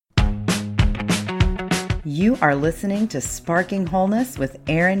You are listening to Sparking Wholeness with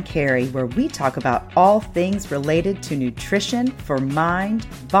Erin Carey, where we talk about all things related to nutrition for mind,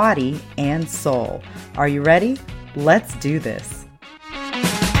 body, and soul. Are you ready? Let's do this.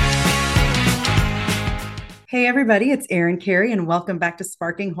 Hey everybody, it's Erin Carey and welcome back to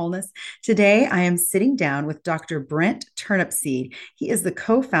Sparking Wholeness. Today I am sitting down with Dr. Brent Turnipseed. He is the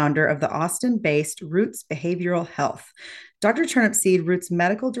co-founder of the Austin-based Roots Behavioral Health. Dr. Turnipseed, Roots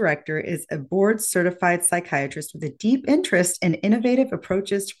Medical Director, is a board-certified psychiatrist with a deep interest in innovative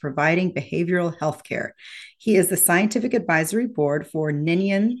approaches to providing behavioral health care. He is the scientific advisory board for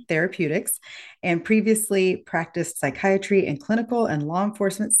Ninian Therapeutics and previously practiced psychiatry in clinical and law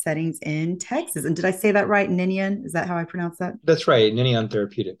enforcement settings in Texas. And did I say that right, Ninian? Is that how I pronounce that? That's right, Ninian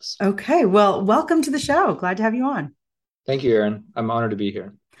Therapeutics. Okay, well, welcome to the show. Glad to have you on. Thank you, Erin. I'm honored to be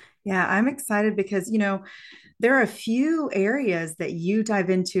here. Yeah, I'm excited because, there are a few areas that you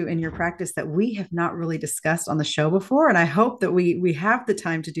dive into in your practice that we have not really discussed on the show before. And I hope that we have the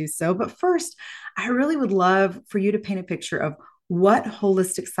time to do so. But first, I really would love for you to paint a picture of what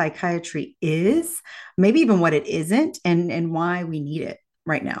holistic psychiatry is, maybe even what it isn't, and why we need it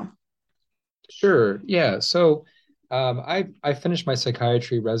right now. Sure. Yeah. So I finished my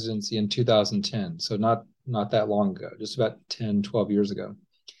psychiatry residency in 2010. So not that long ago, just about 10, 12 years ago.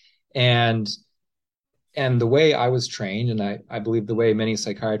 And the way I was trained, and I believe the way many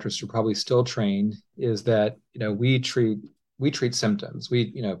psychiatrists are probably still trained, is that we treat symptoms.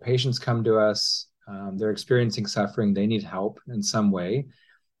 Patients come to us, they're experiencing suffering, they need help in some way,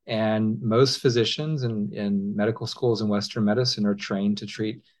 and most physicians in medical schools in Western medicine are trained to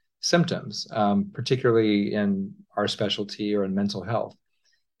treat symptoms, particularly in our specialty or in mental health,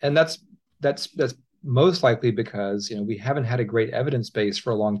 and that's most likely because we haven't had a great evidence base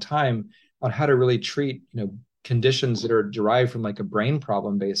for a long time on how to really treat conditions that are derived from like a brain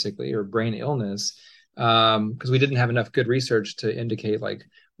problem basically, or brain illness, because we didn't have enough good research to indicate like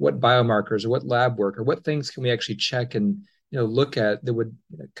what biomarkers or what lab work or what things can we actually check and look at that would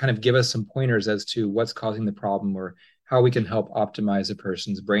kind of give us some pointers as to what's causing the problem, or how we can help optimize a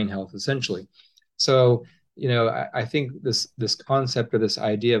person's brain health essentially. So I think this concept or this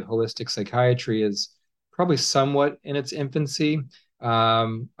idea of holistic psychiatry is probably somewhat in its infancy.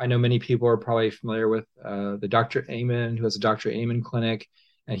 I know many people are probably familiar with the Dr. Amen, who has a Dr. Amen clinic,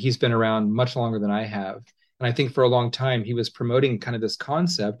 and he's been around much longer than I have. And I think for a long time he was promoting kind of this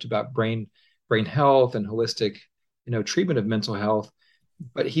concept about brain health and holistic, treatment of mental health,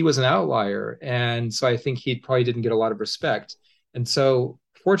 but he was an outlier, and so I think he probably didn't get a lot of respect. And so,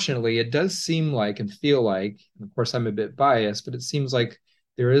 fortunately, it does seem like and feel like, and of course, I'm a bit biased, but it seems like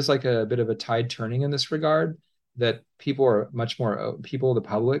there is like a bit of a tide turning in this regard, that people, the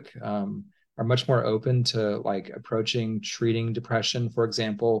public, are much more open to like approaching treating depression, for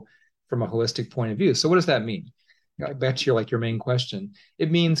example, from a holistic point of view. So what does that mean? Back to your main question. It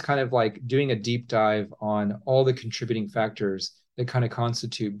means kind of like doing a deep dive on all the contributing factors that kind of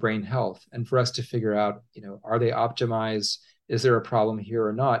constitute brain health, and for us to figure out, are they optimized? Is there a problem here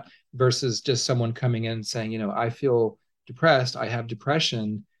or not? Versus just someone coming in saying, I feel depressed, I have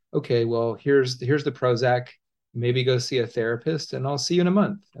depression. Okay, well, here's the Prozac. Maybe go see a therapist, and I'll see you in a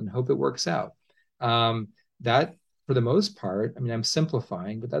month and hope it works out. That, for the most part, I mean, I'm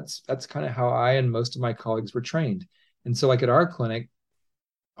simplifying, but that's kind of how I and most of my colleagues were trained. And so, like at our clinic,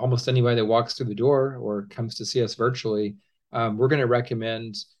 almost anybody that walks through the door or comes to see us virtually, we're going to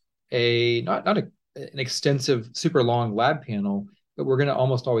recommend an extensive, super long lab panel, but we're going to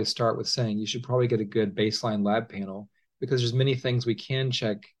almost always start with saying you should probably get a good baseline lab panel, because there's many things we can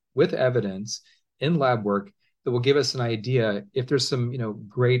check with evidence in lab work that will give us an idea if there's some,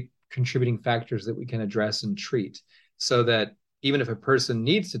 great contributing factors that we can address and treat, so that even if a person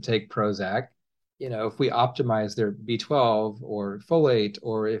needs to take Prozac, if we optimize their B12 or folate,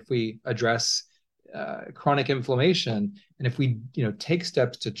 or if we address chronic inflammation, and if we, take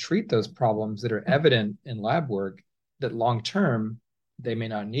steps to treat those problems that are evident in lab work, that long term they may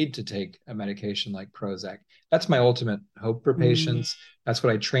not need to take a medication like Prozac. That's my ultimate hope for patients. That's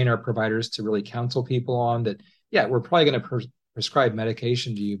what I train our providers to really counsel people on, that, yeah, we're probably going to prescribe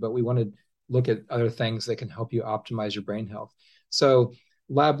medication to you, but we want to look at other things that can help you optimize your brain health. So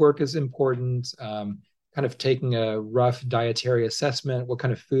lab work is important. Kind of taking a rough dietary assessment. What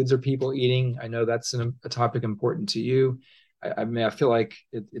kind of foods are people eating? I know that's a topic important to you. I mean, I feel like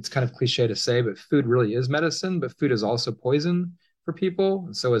it's kind of cliche to say, but food really is medicine, but food is also poison for people,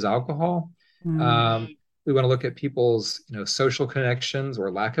 and so is alcohol. Mm. We want to look at people's, social connections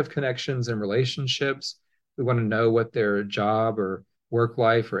or lack of connections and relationships. We want to know what their job or work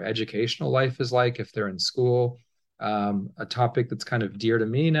life or educational life is like if they're in school. A topic that's kind of dear to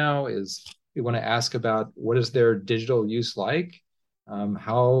me now is We want to ask about what is their digital use like?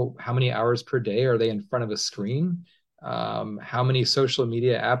 How many hours per day are they in front of a screen? How many social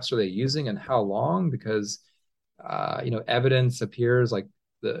media apps are they using and how long? Because evidence appears like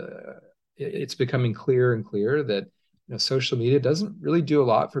it's becoming clearer and clearer that social media doesn't really do a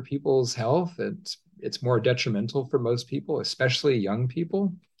lot for people's health. It's more detrimental for most people, especially young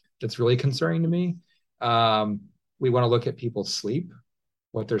people. That's really concerning to me. We want to look at people's sleep,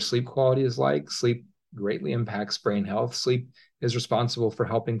 what their sleep quality is like. Sleep greatly impacts brain health. Sleep is responsible for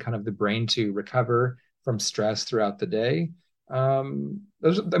helping kind of the brain to recover from stress throughout the day. I'm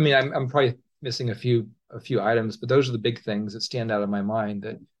probably missing a few items, but those are the big things that stand out in my mind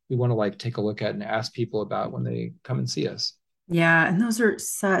that we want to like take a look at and ask people about when they come and see us. Yeah, and those are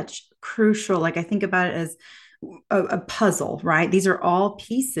such crucial. Like I think about it as a puzzle, right? These are all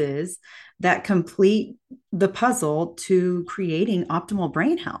pieces that complete the puzzle to creating optimal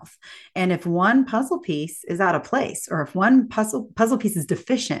brain health. And if one puzzle piece is out of place, or if one puzzle piece is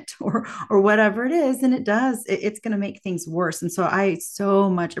deficient, or whatever it is, then it's going to make things worse. And so I so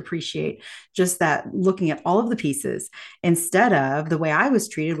much appreciate just that, looking at all of the pieces instead of the way I was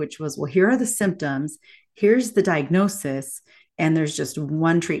treated, which was, well, here are the symptoms, here's the diagnosis, and there's just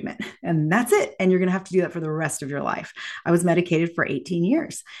one treatment and that's it, and you're going to have to do that for the rest of your life. I was medicated for 18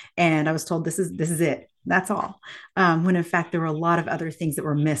 years and I was told this is it, that's all. When in fact there were a lot of other things that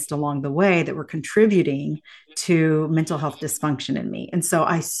were missed along the way that were contributing to mental health dysfunction in me. And so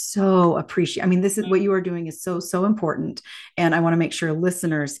I so appreciate, I mean, this is what you are doing is so so important, and I want to make sure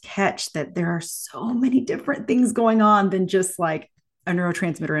listeners catch that there are so many different things going on than just like a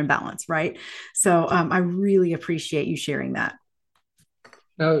neurotransmitter imbalance, right? So I really appreciate you sharing that.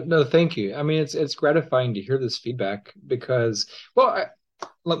 No, no, thank you. I mean, it's gratifying to hear this feedback because, well,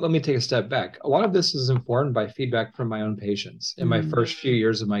 let me take a step back. A lot of this is informed by feedback from my own patients in my Mm. first few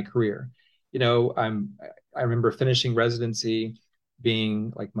years of my career. I remember finishing residency,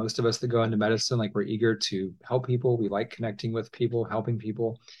 being like most of us that go into medicine, like we're eager to help people. We like connecting with people, helping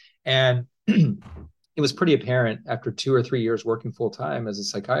people. And it was pretty apparent after 2 or 3 years working full time as a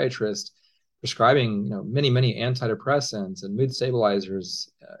psychiatrist, prescribing many antidepressants and mood stabilizers,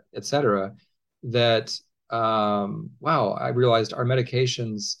 et cetera, that wow, I realized our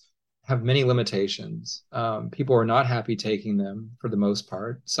medications have many limitations. People are not happy taking them for the most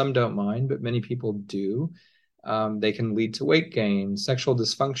part. Some don't mind, but many people do. They can lead to weight gain, sexual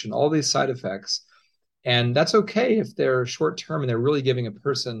dysfunction, all these side effects. And that's okay if they're short term and they're really giving a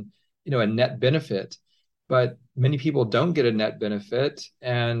person, a net benefit. But many people don't get a net benefit,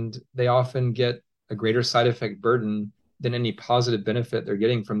 and they often get a greater side effect burden than any positive benefit they're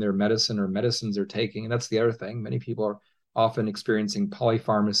getting from their medicine or medicines they're taking. And that's the other thing. Many people are often experiencing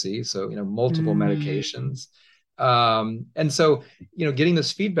polypharmacy, so multiple Mm. medications. And so, getting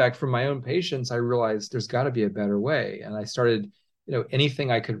this feedback from my own patients, I realized there's got to be a better way. And I started anything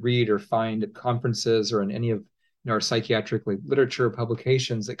I could read or find at conferences or in any of our psychiatric literature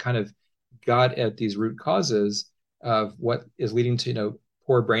publications that kind of got at these root causes of what is leading to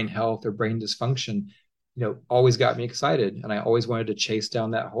poor brain health or brain dysfunction, always got me excited, and I always wanted to chase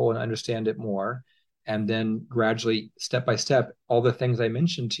down that hole and understand it more. And then gradually, step by step, all the things I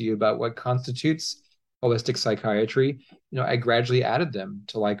mentioned to you about what constitutes holistic psychiatry, I gradually added them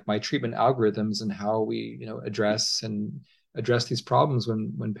to like my treatment algorithms and how we address these problems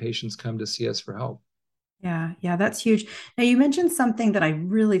when patients come to see us for help. Yeah, yeah, that's huge. Now, you mentioned something that I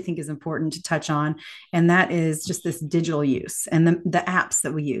really think is important to touch on, and that is just this digital use and the apps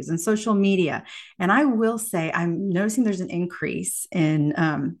that we use and social media. And I will say, I'm noticing there's an increase in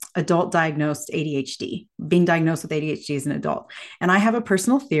adult diagnosed ADHD, being diagnosed with ADHD as an adult. And I have a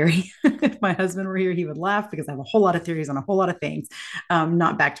personal theory. If my husband were here, he would laugh because I have a whole lot of theories on a whole lot of things,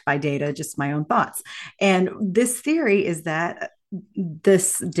 not backed by data, just my own thoughts. And this theory is that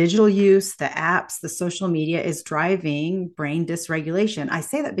this digital use, the apps, the social media is driving brain dysregulation. I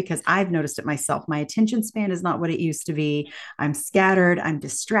say that because I've noticed it myself. My attention span is not what it used to be. I'm scattered, I'm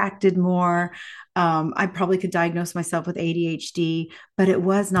distracted more. I probably could diagnose myself with ADHD, but it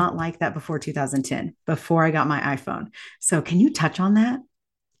was not like that before 2010, before I got my iPhone. So, can you touch on that?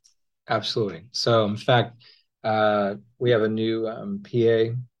 Absolutely. So, in fact, we have a new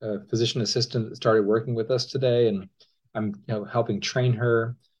PA, physician assistant that started working with us today, and I'm helping train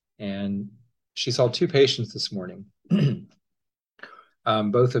her. And she saw two patients this morning,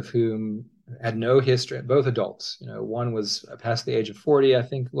 both of whom had no history, both adults. One was past the age of 40, I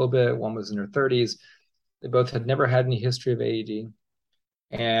think, a little bit. One was in her 30s. They both had never had any history of AED,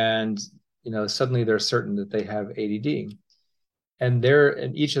 and suddenly they're certain that they have ADD. And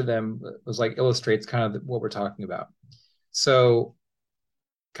each of them was like illustrates kind of what we're talking about. So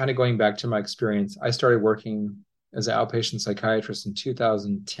kind of going back to my experience, I started working as an outpatient psychiatrist in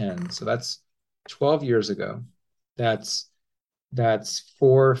 2010. So that's 12 years ago. That's that's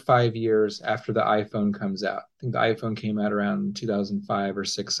 4 or 5 years after the iPhone comes out. I think the iPhone came out around 2005 or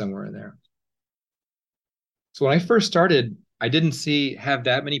six, somewhere in there. So when I first started, I didn't see have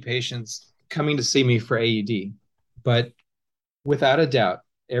that many patients coming to see me for AED, but without a doubt,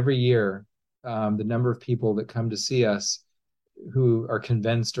 every year, the number of people that come to see us who are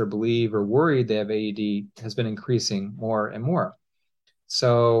convinced or believe or worried they have AED has been increasing more and more.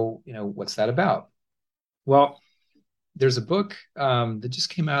 So, what's that about? Well, there's a book that just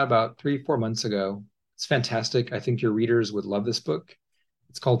came out about 3, 4 months ago. It's fantastic. I think your readers would love this book.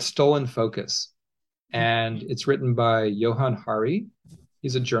 It's called Stolen Focus, and it's written by Johan Hari.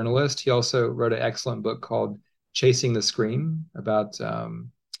 He's a journalist. He also wrote an excellent book called Chasing the Scream about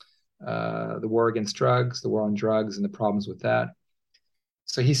the war against drugs, the war on drugs, and the problems with that.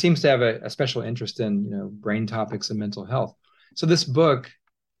 So he seems to have a special interest in brain topics and mental health. So this book,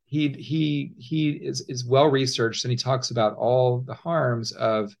 he is well researched, and he talks about all the harms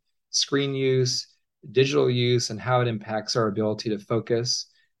of screen use, digital use, and how it impacts our ability to focus,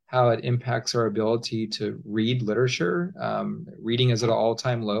 how it impacts our ability to read literature. Reading is at an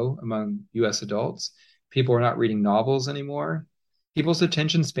all-time low among U.S. adults. People are not reading novels anymore. People's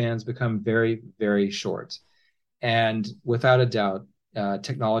attention spans become very, very short. And without a doubt,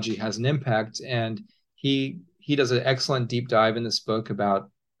 technology has an impact. And he does an excellent deep dive in this book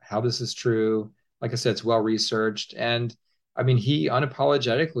about how this is true. Like I said, it's well researched, and I mean, he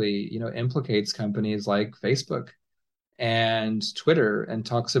unapologetically, implicates companies like Facebook and Twitter, and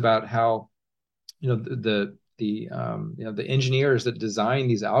talks about how the engineers that design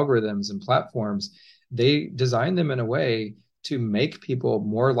these algorithms and platforms, they design them in a way to make people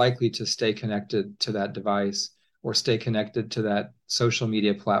more likely to stay connected to that device or stay connected to that social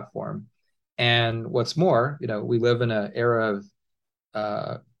media platform. And what's more, we live in an era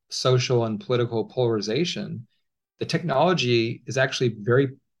of social and political polarization. The technology is actually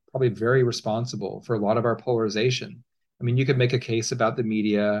probably very responsible for a lot of our polarization. I mean, you could make a case about the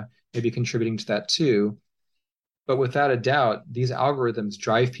media maybe contributing to that too. But without a doubt, these algorithms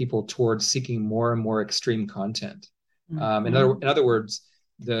drive people towards seeking more and more extreme content. In other words,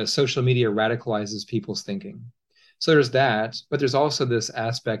 the social media radicalizes people's thinking. So there's that, but there's also this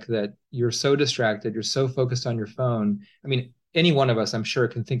aspect that you're so distracted, you're so focused on your phone. I mean, any one of us, I'm sure,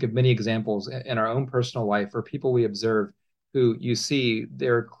 can think of many examples in our own personal life or people we observe who you see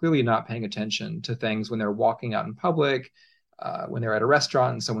they're clearly not paying attention to things when they're walking out in public, when they're at a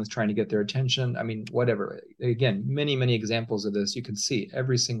restaurant and someone's trying to get their attention. I mean, whatever. Again, many, many examples of this you can see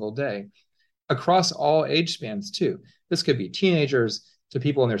every single day across all age spans too. This could be teenagers to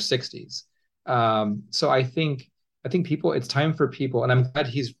people in their 60s. So I think people, it's time for people, and I'm glad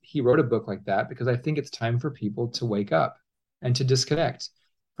he wrote a book like that, because I think it's time for people to wake up and to disconnect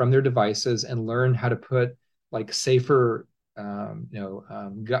from their devices and learn how to put like safer, to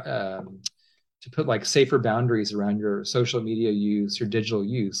put like safer boundaries around your social media use, your digital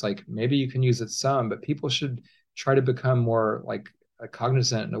use. Like maybe you can use it some, but people should try to become more like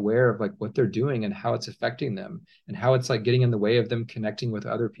cognizant and aware of like what they're doing and how it's affecting them and how it's like getting in the way of them connecting with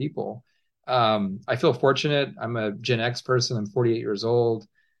other people. I feel fortunate. I'm a Gen X person. I'm 48 years old.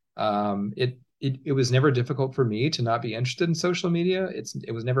 It was never difficult for me to not be interested in social media.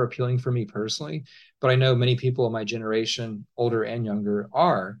 It was never appealing for me personally, but I know many people in my generation, older and younger,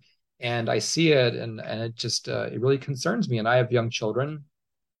 are, and I see it, and it just it really concerns me. And I have young children,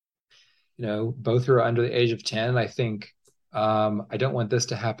 both who are under the age of 10. I think I don't want this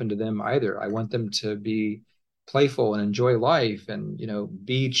to happen to them either. I want them to be playful and enjoy life, and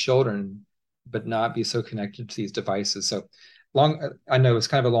be children, but not be so connected to these devices. So long, I know it's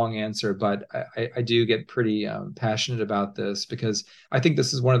kind of a long answer, but I do get pretty passionate about this, because I think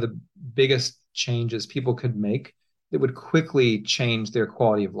this is one of the biggest changes people could make that would quickly change their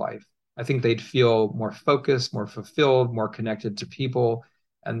quality of life. I think they'd feel more focused, more fulfilled, more connected to people,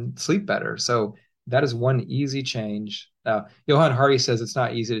 and sleep better. So that is one easy change. Johan Hari says it's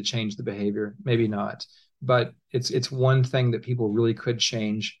not easy to change the behavior. Maybe not, but it's one thing that people really could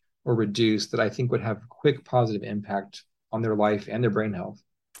change or reduce that I think would have quick positive impact on their life and their brain health.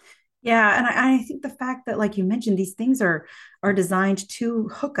 Yeah, and I think the fact that, like you mentioned, these things are designed to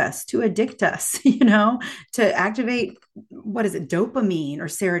hook us, to addict us, to activate, what is it, dopamine or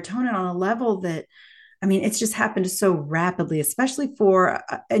serotonin on a level that, I mean, it's just happened so rapidly, especially for,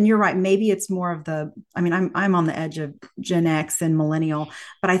 and you're right, maybe it's more of the, I mean, I'm on the edge of Gen X and millennial,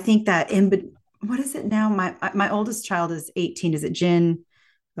 but I think that what is it now? My oldest child is 18. Is it Gen?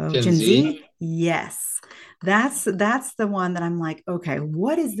 Oh, Gen Gen Z? Z? Yes. That's the one that I'm like, okay,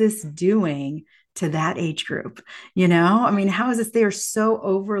 what is this doing to that age group? I mean, how is this? They are so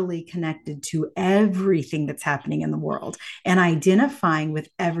overly connected to everything that's happening in the world and identifying with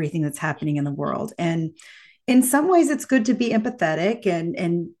everything that's happening in the world. And in some ways it's good to be empathetic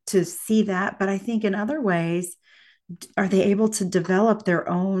and to see that, but I think in other ways, are they able to develop their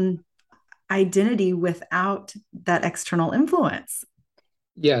own identity without that external influence?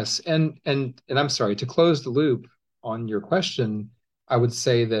 Yes, and I'm sorry, to close the loop on your question, I would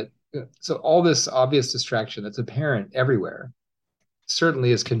say that so all this obvious distraction that's apparent everywhere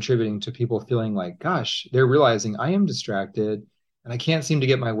certainly is contributing to people feeling like, gosh, they're realizing I am distracted and I can't seem to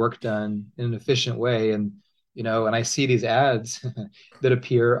get my work done in an efficient way. And I see these ads that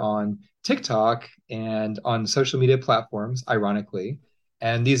appear on TikTok and on social media platforms, ironically.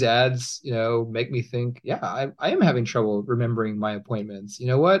 And these ads, make me think, yeah, I am having trouble remembering my appointments. You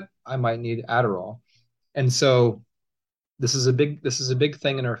know what? I might need Adderall. And so this is a big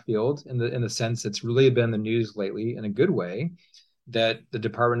thing in our field in the sense it's really been in the news lately in a good way that the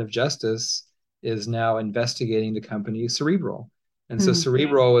Department of Justice is now investigating the company Cerebral. And so Hmm.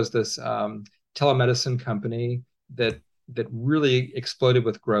 Cerebral is this telemedicine company that really exploded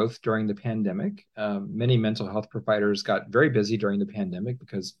with growth during the pandemic. Many mental health providers got very busy during the pandemic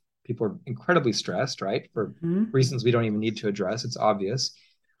because people are incredibly stressed, right? For Hmm. reasons we don't even need to address. It's obvious.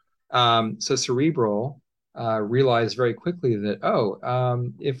 So Cerebral realized very quickly that,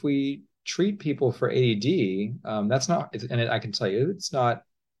 if we treat people for ADD, that's not, I can tell you, it's not,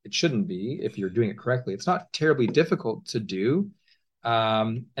 it shouldn't be if you're doing it correctly. It's not terribly difficult to do.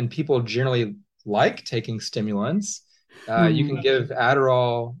 And people generally like taking stimulants. You can Hmm. give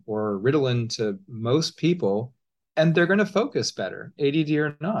Adderall or Ritalin to most people, and they're going to focus better, ADD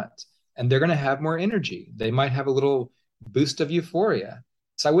or not. And they're going to have more energy. They might have a little boost of euphoria.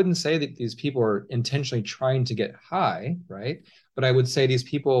 So I wouldn't say that these people are intentionally trying to get high, right? But I would say these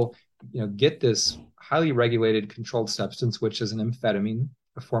people, get this highly regulated controlled substance, which is an amphetamine,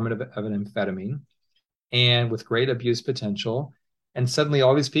 a form of an amphetamine, and with great abuse potential. And suddenly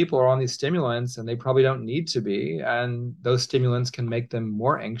all these people are on these stimulants and they probably don't need to be. And those stimulants can make them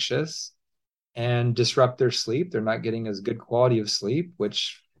more anxious and disrupt their sleep. They're not getting as good quality of sleep,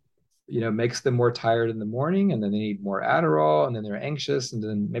 which makes them more tired in the morning, and then they need more Adderall, and then they're anxious, and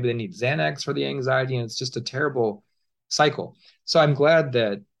then maybe they need Xanax for the anxiety, and it's just a terrible cycle. So I'm glad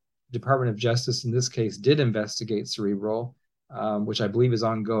that Department of Justice in this case did investigate Cerebral, which I believe is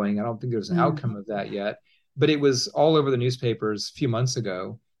ongoing. I don't think there's an Hmm. outcome of that yet, but it was all over the newspapers a few months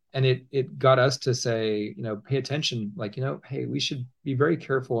ago, and it got us to say, pay attention, like, hey, we should be very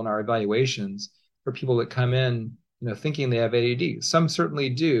careful in our evaluations for people that come in, thinking they have ADD. Some certainly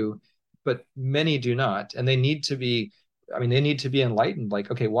do, but many do not. And they need to be enlightened. Like,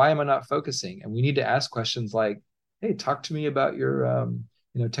 okay, why am I not focusing? And we need to ask questions like, hey, talk to me about your,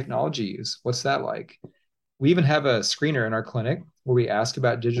 technology use. What's that like? We even have a screener in our clinic where we ask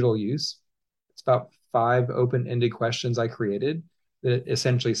about digital use. It's about 5 open-ended questions I created that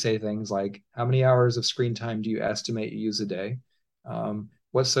essentially say things like, how many hours of screen time do you estimate you use a day?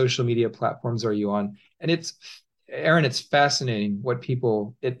 What social media platforms are you on? And Aaron, it's fascinating what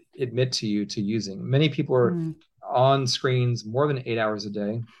people admit to you to using. Many people are Hmm. on screens more than 8 hours a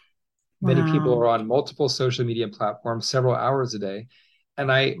day. Many people Wow. are on multiple social media platforms several hours a day. And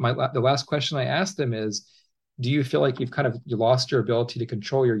the last question I asked them is, do you feel like you lost your ability to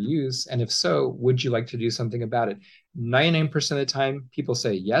control your use? And if so, would you like to do something about it? 99% of the time, people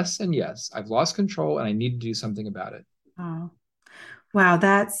say yes and yes. I've lost control and I need to do something about it. Oh, wow.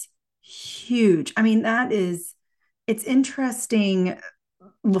 That's huge. I mean, it's interesting.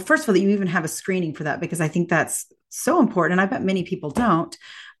 Well, first of all, that you even have a screening for that because I think that's so important. And I bet many people don't.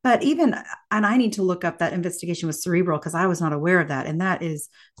 But and I need to look up that investigation with Cerebral because I was not aware of that. And that is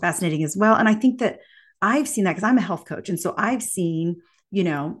fascinating as well. And I think that I've seen that because I'm a health coach. And so I've seen,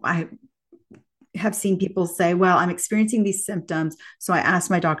 I have seen people say, well, I'm experiencing these symptoms. So I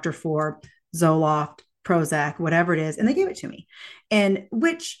asked my doctor for Zoloft, Prozac, whatever it is, and they gave it to me. And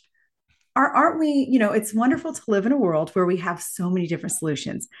which aren't we, it's wonderful to live in a world where we have so many different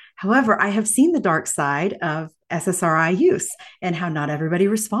solutions. However, I have seen the dark side of SSRI use and how not everybody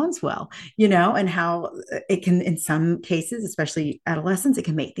responds well, and how it can, in some cases, especially adolescents, it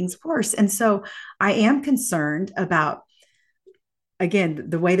can make things worse. And so I am concerned about, again,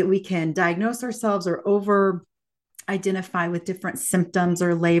 the way that we can diagnose ourselves or over identify with different symptoms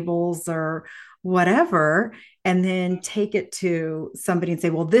or labels or whatever, and then take it to somebody and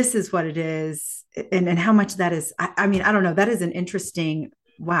say, well, this is what it is. And how much that is. I mean, I don't know. That is an interesting,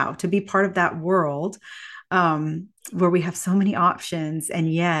 wow, to be part of that world. where we have so many options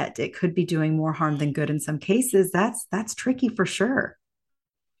and yet it could be doing more harm than good in some cases. That's tricky for sure.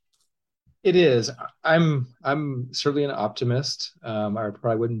 It is. I'm certainly an optimist. I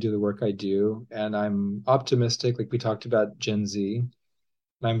probably wouldn't do the work I do, and I'm optimistic. Like we talked about Gen Z, and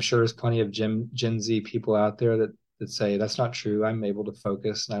I'm sure there's plenty of Gen Z people out there that say that's not true. I'm able to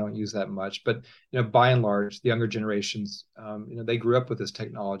focus, and I don't use that much. But by and large, the younger generations, they grew up with this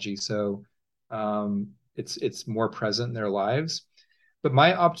technology, so it's more present in their lives. But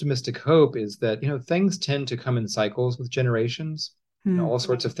my optimistic hope is that things tend to come in cycles with generations, Hmm. all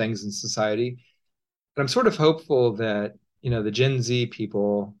sorts of things in society. But I'm sort of hopeful that the Gen Z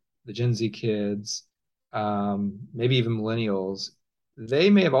people, the Gen Z kids, maybe even millennials, they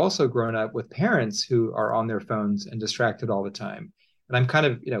may have also grown up with parents who are on their phones and distracted all the time. And I'm kind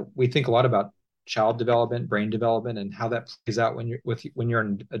of, we think a lot about child development, brain development, and how that plays out when you're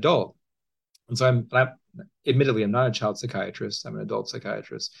an adult. And so admittedly, I'm not a child psychiatrist. I'm an adult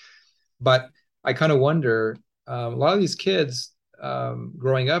psychiatrist, but I kind of wonder, a lot of these kids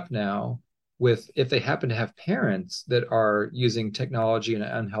growing up now, with if they happen to have parents that are using technology in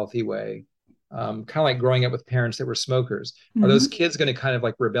an unhealthy way, kind of like growing up with parents that were smokers, are those Hmm. kids going to kind of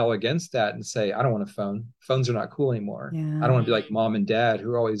like rebel against that and say, I don't want a phone. Phones are not cool anymore. I don't Yeah. want to be like mom and dad who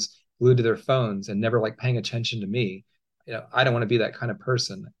are always glued to their phones and never like paying attention to me. I don't want to be that kind of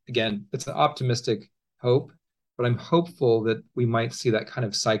person. Again, it's an optimistic hope, but I'm hopeful that we might see that kind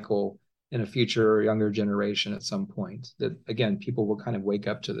of cycle in a future younger generation at some point, that again people will kind of wake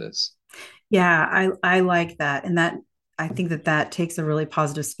up to this. Yeah, I like that. And that I think that that takes a really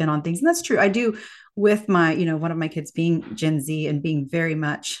positive spin on things. And that's true. I do with my, one of my kids being Gen Z and being very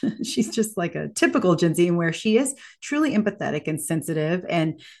much, she's just like a typical Gen Z, and where she is truly empathetic and sensitive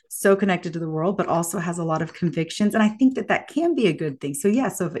and so connected to the world, but also has a lot of convictions. And I think that that can be a good thing. So, yeah,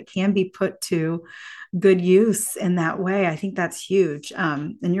 so if it can be put to good use in that way, I think that's huge.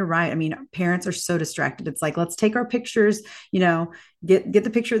 And you're right. I mean, parents are so distracted. It's like, let's take our pictures, get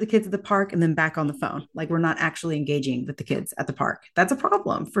the picture of the kids at the park and then back on the phone. Like we're not actually engaging with the kids at the park. That's a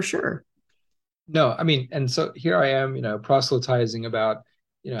problem for sure. No, I mean, and so here I am, proselytizing about,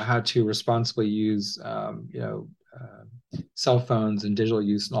 how to responsibly use, cell phones and digital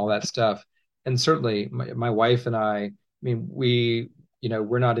use and all that stuff. And certainly, my wife and I mean, we're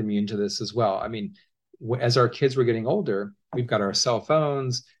not immune to this as well. I mean, as our kids were getting older, we've got our cell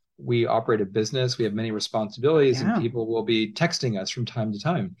phones. We operate a business. We have many responsibilities, and Yeah. people will be texting us from time to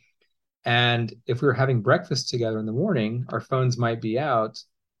time. And if we were having breakfast together in the morning, our phones might be out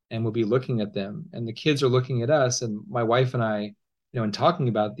and we'll be looking at them. And the kids are looking at us. And my wife and I, in talking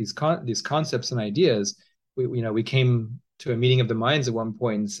about these concepts and ideas, we came to a meeting of the minds at one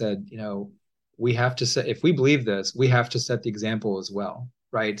point and said, we have to set, if we believe this, we have to set the example as well,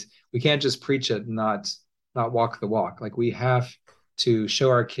 right? We can't just preach it and not walk the walk. Like we have to show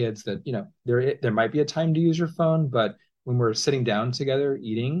our kids that, there might be a time to use your phone, but when we're sitting down together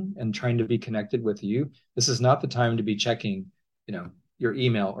eating and trying to be connected with you, this is not the time to be checking your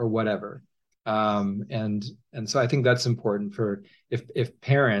email or whatever. And so I think that's important for, if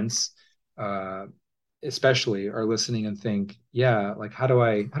parents especially are listening and think, yeah, like how do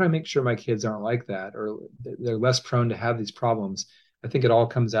I make sure my kids aren't like that, or they're less prone to have these problems. I think it all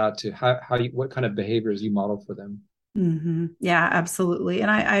comes out to what kind of behaviors you model for them. Yeah, absolutely.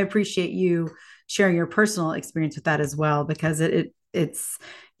 And I appreciate you sharing your personal experience with that as well, because it's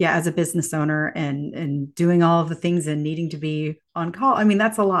yeah, as a business owner and doing all of the things and needing to be on call. I mean,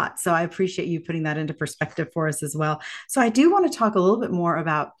 that's a lot. So I appreciate you putting that into perspective for us as well. So I do want to talk a little bit more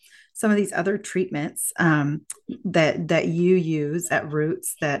about some of these other treatments that you use at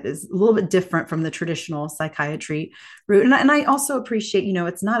Roots that is a little bit different from the traditional psychiatry route. And I also appreciate,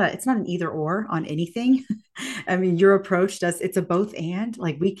 it's not an either or on anything. I mean, your approach does, it's a both and,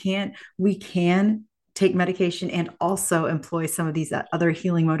 like we can take medication and also employ some of these other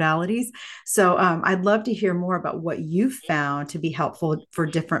healing modalities. So I'd love to hear more about what you found to be helpful for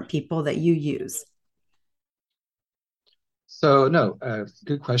different people that you use. So no,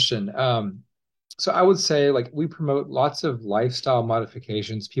 good question. So I would say like we promote lots of lifestyle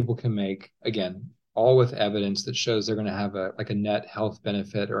modifications people can make, again, all with evidence that shows they're going to have a net health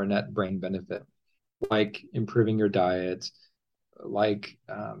benefit or a net brain benefit, like improving your diet, like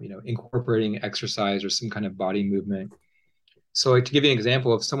incorporating exercise or some kind of body movement. So like, to give you an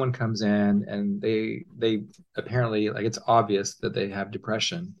example, if someone comes in and they apparently, like, it's obvious that they have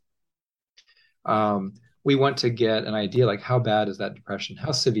depression, um, we want to get an idea, like, how bad is that depression?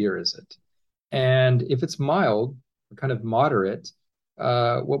 How severe is it? And if it's mild or kind of moderate,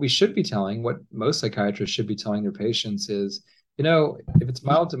 what most psychiatrists should be telling their patients is, if it's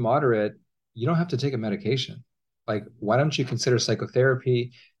mild to moderate, you don't have to take a medication. Like, why don't you consider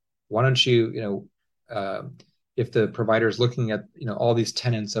psychotherapy? Why don't you, if the provider is looking at, all these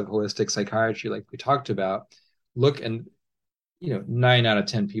tenets of holistic psychiatry, like we talked about, look and, 9 out of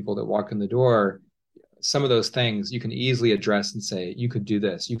 10 people that walk in the door, some of those things you can easily address and say, you could do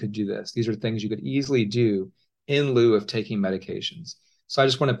this, you could do this. These are things you could easily do in lieu of taking medications. So I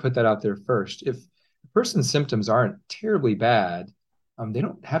just want to put that out there first. If a person's symptoms aren't terribly bad, they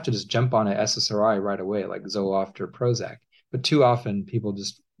don't have to just jump on a SSRI right away, like Zoloft or Prozac. But too often people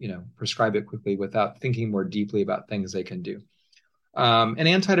just, prescribe it quickly without thinking more deeply about things they can do. And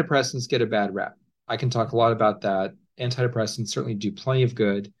antidepressants get a bad rap. I can talk a lot about that. Antidepressants certainly do plenty of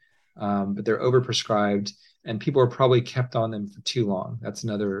good, but they're overprescribed, and people are probably kept on them for too long. That's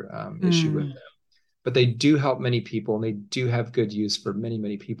another issue with them. But they do help many people, and they do have good use for many,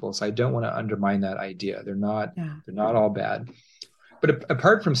 many people. So I don't want to undermine that idea. They're not all bad. But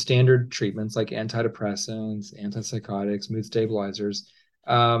apart from standard treatments like antidepressants, antipsychotics, mood stabilizers,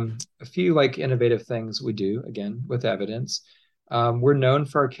 a few like innovative things we do, again, with evidence. We're known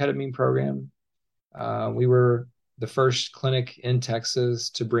for our ketamine program. We were the first clinic in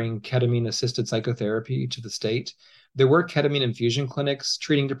Texas to bring ketamine assisted psychotherapy to the state. There were ketamine infusion clinics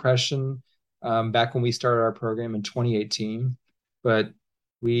treating depression back when we started our program in 2018, but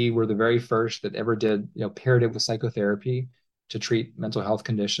we were the very first that ever did, paired it with psychotherapy to treat mental health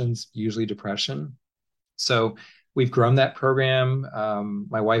conditions, usually depression. So we've grown that program.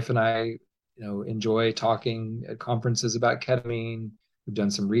 My wife and I, enjoy talking at conferences about ketamine. We've done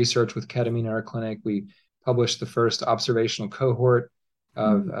some research with ketamine in our clinic. We published the first observational cohort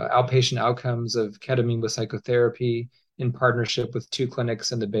of outpatient outcomes of ketamine with psychotherapy in partnership with 2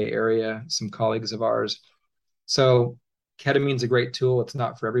 clinics in the Bay Area, some colleagues of ours. So ketamine's a great tool. It's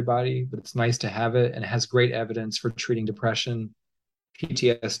not for everybody, but it's nice to have it, and it has great evidence for treating depression,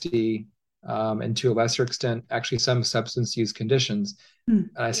 PTSD, and to a lesser extent, actually some substance use conditions. And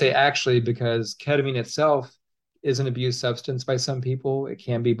I say actually because ketamine itself is an abused substance by some people. It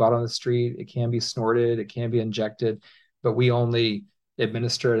can be bought on the street, it can be snorted, it can be injected, but we only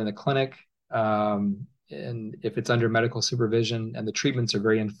administer it in the clinic. And if it's under medical supervision, and the treatments are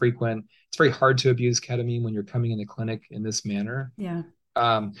very infrequent, it's very hard to abuse ketamine when you're coming in the clinic in this manner. Yeah.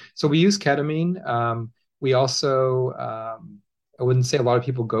 So we use ketamine. We also, I wouldn't say a lot of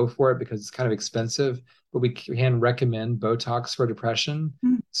people go for it because it's kind of expensive, but we can recommend Botox for depression.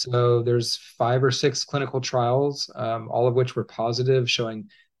 So there's 5 or 6 clinical trials, all of which were positive, showing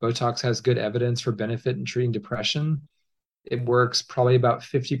Botox has good evidence for benefit in treating depression. It works probably about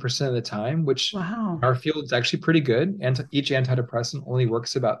 50% of the time, which Wow. in our field is actually pretty good. And each antidepressant only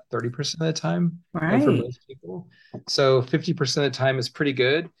works about 30% of the time, for Right. most people. So 50% of the time is pretty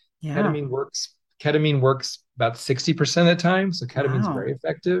good. Yeah. Ketamine works about 60% of the time. So ketamine's Wow. very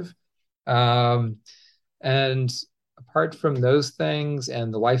effective. Um, and apart from those things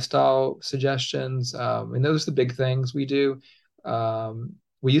and the lifestyle suggestions, and those are the big things we do.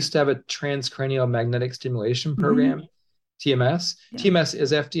 We used to have a transcranial magnetic stimulation program, TMS. Yeah. TMS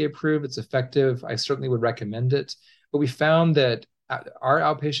is FDA approved. It's effective. I certainly would recommend it. But we found that our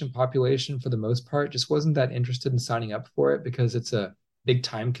outpatient population, for the most part, just wasn't that interested in signing up for it because it's a big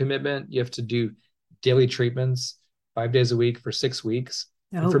time commitment. You have to do daily treatments 5 days a week for 6 weeks.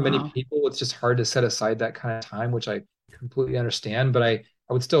 And Oh, for many wow. people, it's just hard to set aside that kind of time, which I completely understand. But I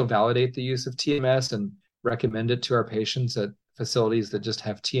would still validate the use of TMS and recommend it to our patients at facilities that just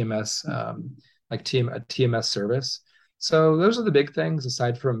have TMS, like a TMS service. So those are the big things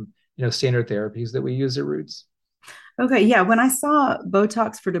aside from, standard therapies that we use at Roots. Okay, yeah. When I saw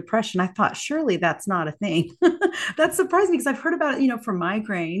Botox for depression, I thought surely that's not a thing. That surprised me because I've heard about it, for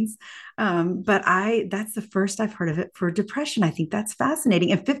migraines, but I that's the first I've heard of it for depression. I think that's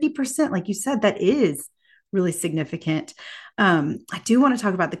fascinating. And 50%, like you said, that is really significant. I do want to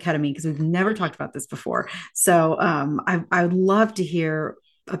talk about the ketamine because we've never talked about this before. So I would love to hear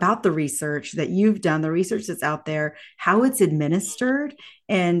about the research that you've done, the research that's out there, how it's administered,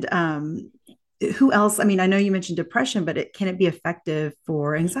 and who else? I mean, I know you mentioned depression, but can it be effective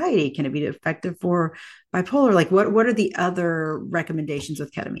for anxiety? Can it be effective for bipolar? Like what are the other recommendations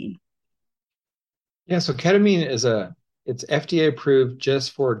with ketamine? Yeah, so ketamine it's FDA approved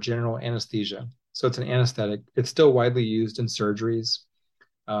just for general anesthesia. So it's an anesthetic. It's still widely used in surgeries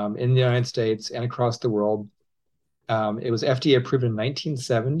in the United States and across the world. It was FDA approved in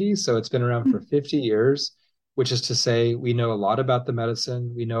 1970, so it's been around for 50 years, which is to say we know a lot about the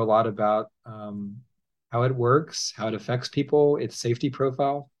medicine. We know a lot about how it works, how it affects people, its safety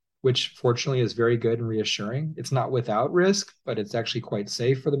profile, which fortunately is very good and reassuring. It's not without risk, but it's actually quite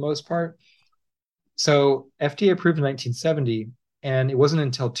safe for the most part. So FDA approved in 1970. And it wasn't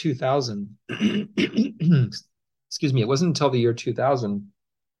until 2000, excuse me, it wasn't until the year 2000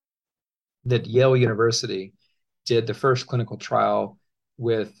 that Yale University did the first clinical trial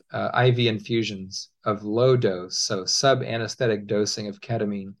with IV infusions of low dose, so sub anesthetic dosing of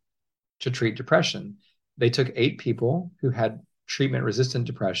ketamine to treat depression. They took 8 people who had treatment resistant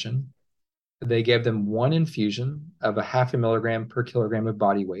depression. They gave them one infusion of a half a milligram per kilogram of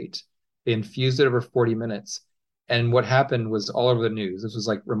body weight. They infused it over 40 minutes. And what happened was all over the news. This was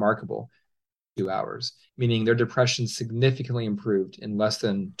like remarkable. 2 hours, meaning their depression significantly improved in less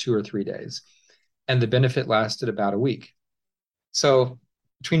than 2 or 3 days. And the benefit lasted about a week. So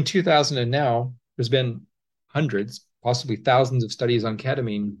between 2000 and now, there's been hundreds, possibly thousands of studies on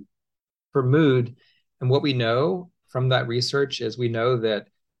ketamine for mood. And what we know from that research is we know that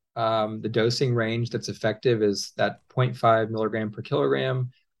the dosing range that's effective is that 0.5 milligram per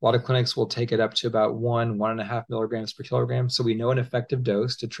kilogram. A lot of clinics will take it up to about 1.5 milligrams per kilogram. So we know an effective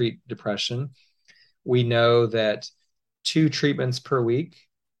dose to treat depression. We know that 2 treatments per week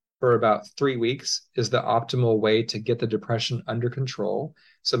for about 3 weeks is the optimal way to get the depression under control.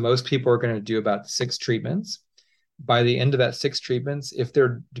 So most people are going to do about 6 treatments. By the end of that 6 treatments, if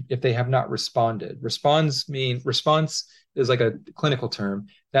they have not responded, response is like a clinical term.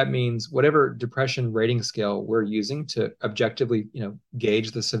 That means whatever depression rating scale we're using to objectively,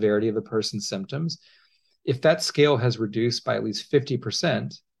 gauge the severity of a person's symptoms. If that scale has reduced by at least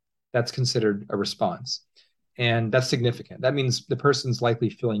 50%, that's considered a response. And that's significant. That means the person's likely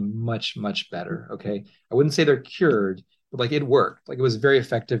feeling much, much better. Okay. I wouldn't say they're cured, but like it worked. Like it was very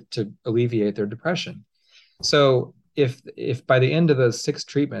effective to alleviate their depression. So if by the end of those 6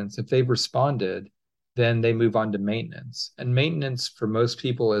 treatments, if they've responded, then they move on to maintenance. And maintenance for most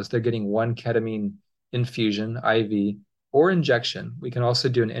people is they're getting one ketamine infusion, IV, or injection. We can also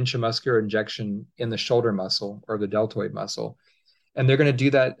do an intramuscular injection in the shoulder muscle or the deltoid muscle. And they're going to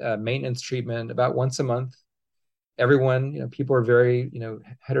do that maintenance treatment about once a month. Everyone, people are very,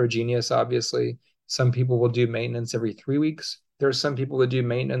 heterogeneous, obviously. Some people will do maintenance every 3 weeks. There are some people that do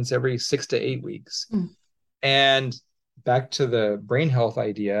maintenance every 6 to 8 weeks. Mm. And back to the brain health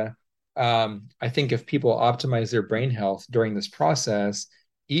idea, I think if people optimize their brain health during this process,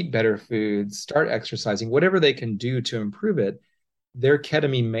 eat better foods, start exercising, whatever they can do to improve it, their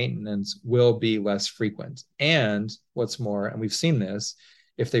ketamine maintenance will be less frequent. And what's more, and we've seen this,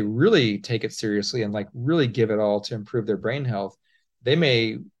 if they really take it seriously and like really give it all to improve their brain health, they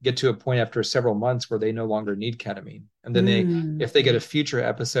may get to a point after several months where they no longer need ketamine. And then if they get a future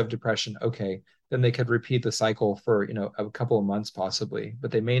episode of depression, okay, then they could repeat the cycle for, a couple of months possibly, but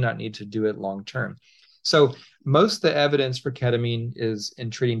they may not need to do it long term. So most of the evidence for ketamine is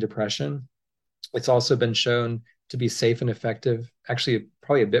in treating depression. It's also been shown to be safe and effective, actually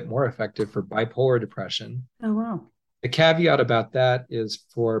probably a bit more effective for bipolar depression. Oh, wow. The caveat about that is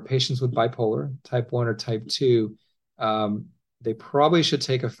for patients with bipolar, type 1 or type 2, they probably should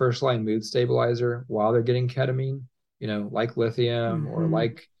take a first-line mood stabilizer while they're getting ketamine, like lithium or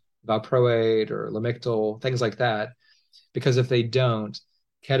like valproate or Lamictal, things like that. Because if they don't,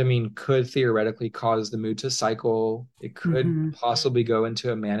 ketamine could theoretically cause the mood to cycle. It could possibly go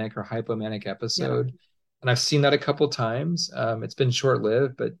into a manic or hypomanic episode. Yeah. And I've seen that a couple of times. It's been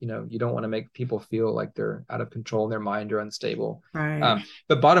short-lived, but you don't want to make people feel like they're out of control in their mind or unstable. Right.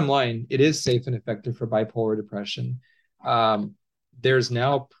 But bottom line, it is safe and effective for bipolar depression. There's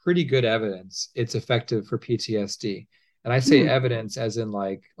now pretty good evidence it's effective for PTSD. And I say evidence as in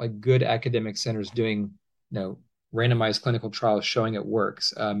like good academic centers doing, randomized clinical trials showing it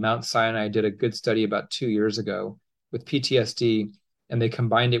works. Mount Sinai did a good study about 2 years ago with PTSD, and they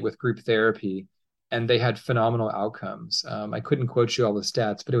combined it with group therapy, and they had phenomenal outcomes. I couldn't quote you all the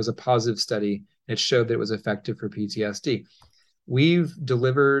stats, but it was a positive study. And it showed that it was effective for PTSD. We've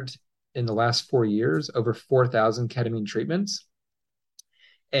delivered in the last 4 years over 4,000 ketamine treatments.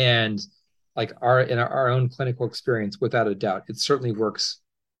 And like in our own clinical experience, without a doubt, it certainly works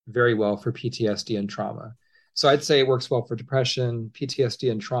very well for PTSD and trauma. So I'd say it works well for depression,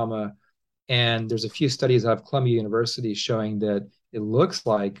 PTSD, and trauma. And there's a few studies out of Columbia University showing that it looks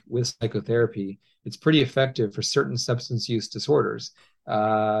like with psychotherapy, it's pretty effective for certain substance use disorders.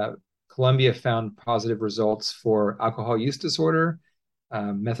 Columbia found positive results for alcohol use disorder,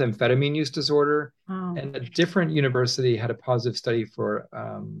 methamphetamine use disorder, and a different university had a positive study for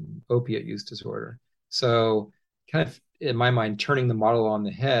opiate use disorder. So kind of, in my mind, turning the model on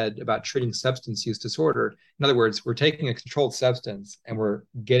the head about treating substance use disorder. In other words, we're taking a controlled substance and we're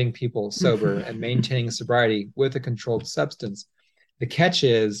getting people sober and maintaining sobriety with a controlled substance. The catch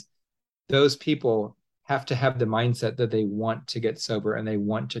is those people have to have the mindset that they want to get sober and they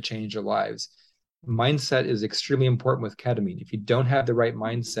want to change their lives. mindset is extremely important with ketamine. If you don't have the right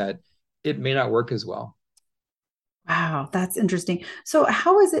mindset, it may not work as well. Wow, that's interesting. So,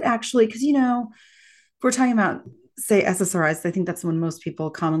 how is it actually? Because, if we're talking about, say, SSRIs, I think that's when most people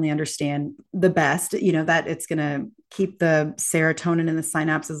commonly understand the best, that it's going to keep the serotonin in the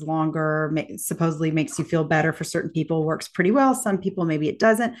synapses longer, supposedly makes you feel better for certain people, works pretty well. Some people, maybe it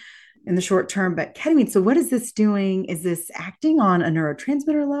doesn't in the short term. But ketamine, so what is this doing? Is this acting on a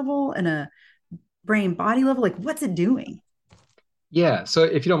neurotransmitter level and a brain body level? Like, what's it doing? Yeah. So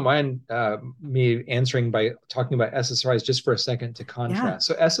if you don't mind me answering by talking about SSRIs just for a second to Yeah. contrast.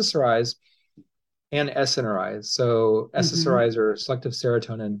 So SSRIs and SNRIs. So Mm-hmm. SSRIs are selective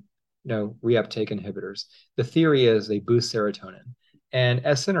serotonin, reuptake inhibitors. The theory is they boost serotonin, and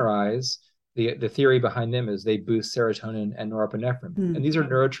SNRIs, the theory behind them is they boost serotonin and norepinephrine, and these are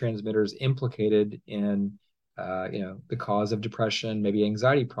neurotransmitters implicated in, the cause of depression, maybe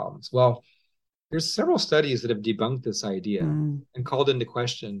anxiety problems. Well, there's several studies that have debunked this idea Mm-hmm. and called into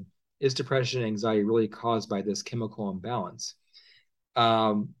question: is depression and anxiety really caused by this chemical imbalance?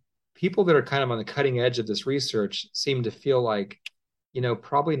 um, People that are kind of on the cutting edge of this research seem to feel like,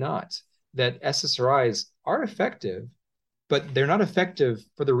 probably not, that SSRIs are effective, but they're not effective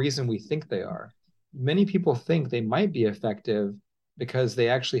for the reason we think they are. Many people think they might be effective because they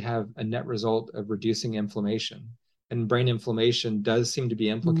actually have a net result of reducing inflammation. And brain inflammation does seem to be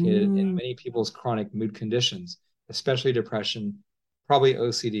implicated in Mm-hmm. many people's chronic mood conditions, especially depression, probably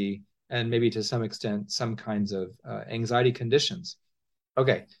OCD, and maybe to some extent, some kinds of anxiety conditions.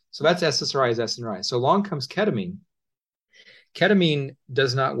 Okay, so that's SSRIs, SNRIs. So along comes ketamine. Ketamine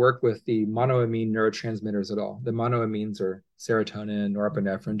does not work with the monoamine neurotransmitters at all. The monoamines are serotonin,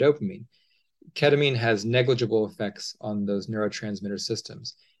 norepinephrine, dopamine. Ketamine has negligible effects on those neurotransmitter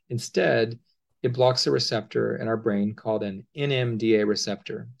systems. Instead, it blocks a receptor in our brain called an NMDA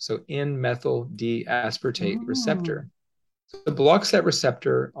receptor, so N-methyl D-aspartate Oh. receptor. So it blocks that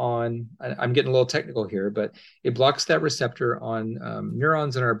receptor on, I'm getting a little technical here, but it blocks that receptor on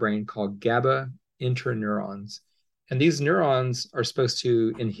neurons in our brain called GABA interneurons. And these neurons are supposed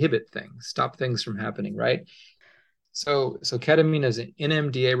to inhibit things, stop things from happening, right? So ketamine is an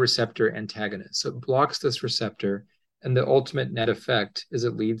NMDA receptor antagonist. So it blocks this receptor, and the ultimate net effect is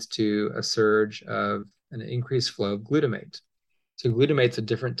it leads to a surge of an increased flow of glutamate. So glutamate's a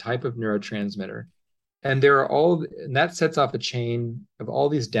different type of neurotransmitter, and that sets off a chain of all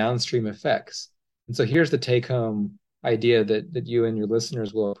these downstream effects. And so here's the take home idea that you and your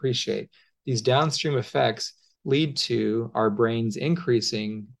listeners will appreciate. These downstream effects lead to our brains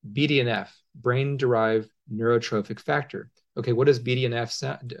increasing BDNF, brain derived neurotrophic factor. Okay, what does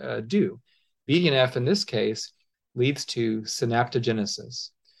BDNF do? BDNF in this case leads to synaptogenesis.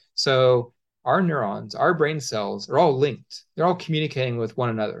 So our neurons, our brain cells are all linked. They're all communicating with one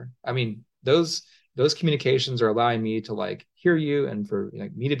another. I mean, those communications are allowing me to like hear you and for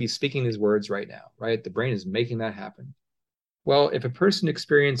me to be speaking these words right now, right? The brain is making that happen. Well, if a person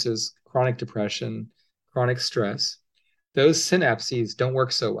experiences chronic depression, chronic stress, those synapses don't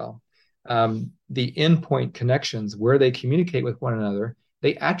work so well. The endpoint connections where they communicate with one another,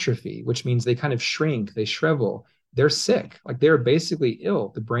 they atrophy, which means they kind of shrink, they shrivel, they're sick, like they're basically ill.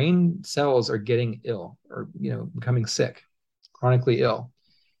 The brain cells are getting ill or becoming sick, chronically ill.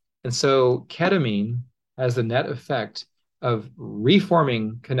 And so ketamine has the net effect of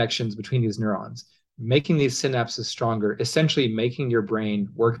reforming connections between these neurons, making these synapses stronger, essentially making your brain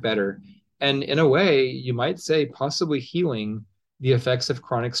work better. And in a way, you might say possibly healing the effects of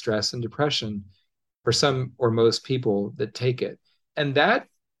chronic stress and depression for some or most people that take it. And that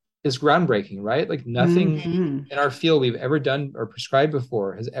is groundbreaking, right? Like nothing Mm-hmm. in our field we've ever done or prescribed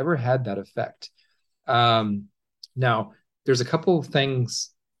before has ever had that effect. Um, Now, there's a couple of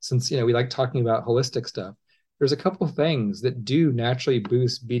things, since we like talking about holistic stuff. There's a couple of things that do naturally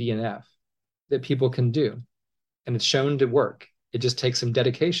boost BDNF that people can do, and it's shown to work. It just takes some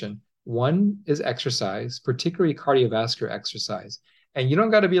dedication. One is exercise, particularly cardiovascular exercise. And you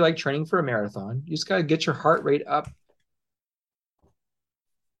don't got to be like training for a marathon. You just got to get your heart rate up.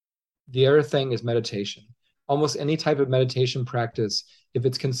 The other thing is meditation. Almost any type of meditation practice, if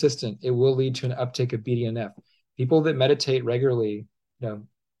it's consistent, it will lead to an uptake of BDNF. People that meditate regularly,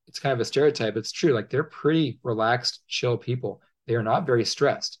 it's kind of a stereotype. It's true. Like they're pretty relaxed, chill people. They are not very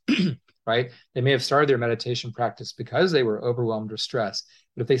stressed, right? They may have started their meditation practice because they were overwhelmed or stressed.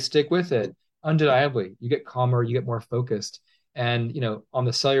 But if they stick with it, undeniably, you get calmer, you get more focused. And, on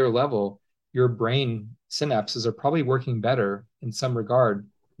the cellular level, your brain synapses are probably working better in some regard,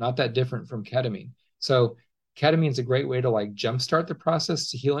 not that different from ketamine. So ketamine is a great way to like jumpstart the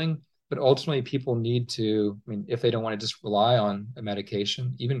process to healing, but ultimately people need to, I mean, if they don't want to just rely on a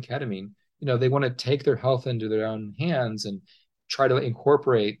medication, even ketamine, they want to take their health into their own hands and try to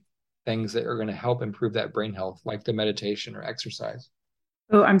incorporate things that are going to help improve that brain health, like the meditation or exercise.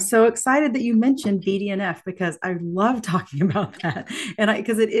 Oh, I'm so excited that you mentioned BDNF because I love talking about that. And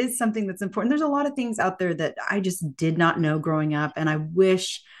because it is something that's important. There's a lot of things out there that I just did not know growing up. And I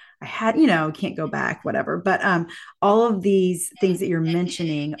wish I had, can't go back, whatever. But all of these things that you're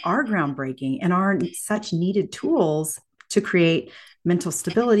mentioning are groundbreaking and are such needed tools to create mental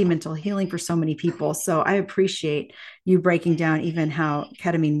stability, mental healing for so many people. So I appreciate you breaking down even how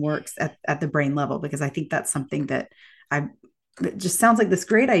ketamine works at the brain level, because I think that's something that I it just sounds like this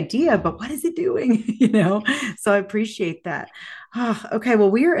great idea, but what is it doing? So I appreciate that. Okay.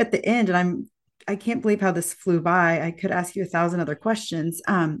 Well, we are at the end and I can't believe how this flew by. I could ask you 1,000 other questions,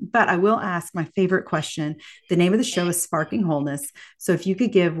 but I will ask my favorite question. The name of the show is Sparking Wholeness. So if you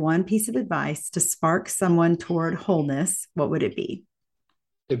could give one piece of advice to spark someone toward wholeness, what would it be?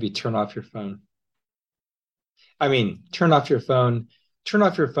 It'd be turn off your phone. I mean, turn off your phone,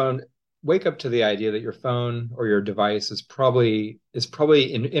 wake up to the idea that your phone or your device is probably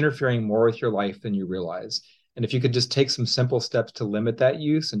interfering more with your life than you realize. And if you could just take some simple steps to limit that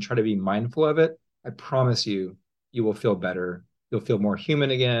use and try to be mindful of it, I promise you, you will feel better. You'll feel more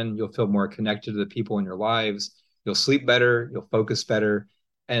human again. You'll feel more connected to the people in your lives. You'll sleep better. You'll focus better.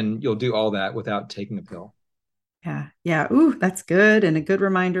 And you'll do all that without taking a pill. Yeah. Yeah. Ooh, that's good. And a good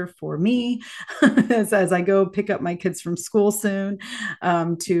reminder for me as I go pick up my kids from school soon,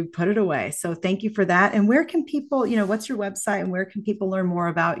 to put it away. So thank you for that. And where can people, what's your website and where can people learn more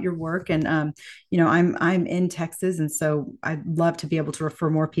about your work? And, I'm in Texas. And so I'd love to be able to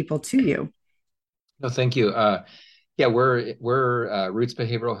refer more people to you. No, thank you. Yeah, we're Roots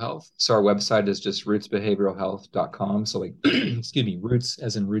Behavioral Health. So our website is just rootsbehavioralhealth.com. So like, excuse me, roots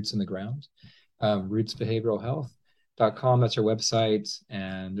as in roots in the ground. Rootsbehavioralhealth.com. That's our website.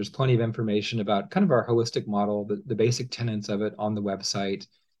 And there's plenty of information about kind of our holistic model, the basic tenets of it on the website.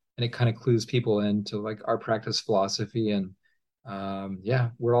 And it kind of clues people into like our practice philosophy. And yeah,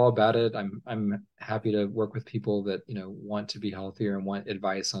 we're all about it. I'm happy to work with people that, want to be healthier and want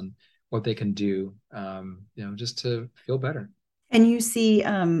advice on what they can do, just to feel better. And you see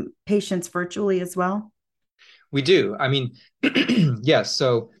patients virtually as well? We do. I mean, yes.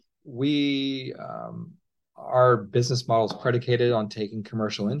 So our business model is predicated on taking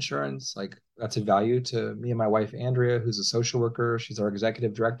commercial insurance. Like that's a value to me and my wife, Andrea, who's a social worker. She's our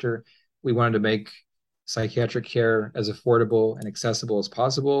executive director. We wanted to make psychiatric care as affordable and accessible as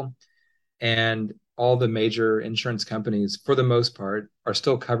possible. And all the major insurance companies, for the most part, are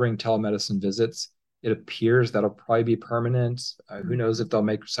still covering telemedicine visits. It appears that'll probably be permanent. Who knows if they'll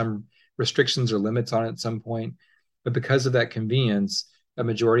make some restrictions or limits on it at some point. But because of that convenience, a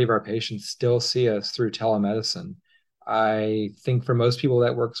majority of our patients still see us through telemedicine. I think for most people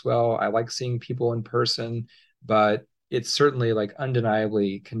that works well. I like seeing people in person, but it's certainly like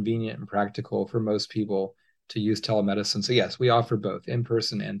undeniably convenient and practical for most people to use telemedicine. So yes, we offer both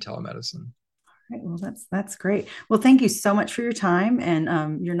in-person and telemedicine. Right, well, that's great. Well, thank you so much for your time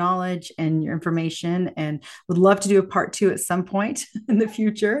and your knowledge and your information. And would love to do a part 2 at some point in the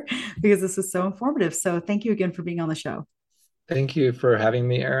future because this is so informative. So thank you again for being on the show. Thank you for having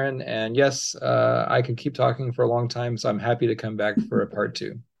me, Erin. And yes, I could keep talking for a long time, so I'm happy to come back for a part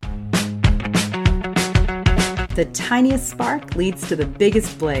 2. The tiniest spark leads to the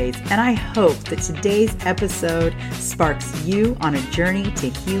biggest blaze, and I hope that today's episode sparks you on a journey to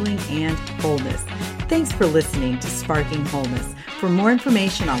healing and wholeness. Thanks for listening to Sparking Wholeness. For more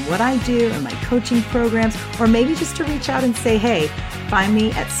information on what I do and my coaching programs, or maybe just to reach out and say hey, find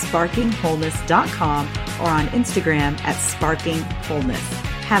me at sparkingwholeness.com or on Instagram at sparkingwholeness.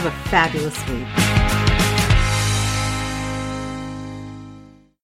 Have a fabulous week.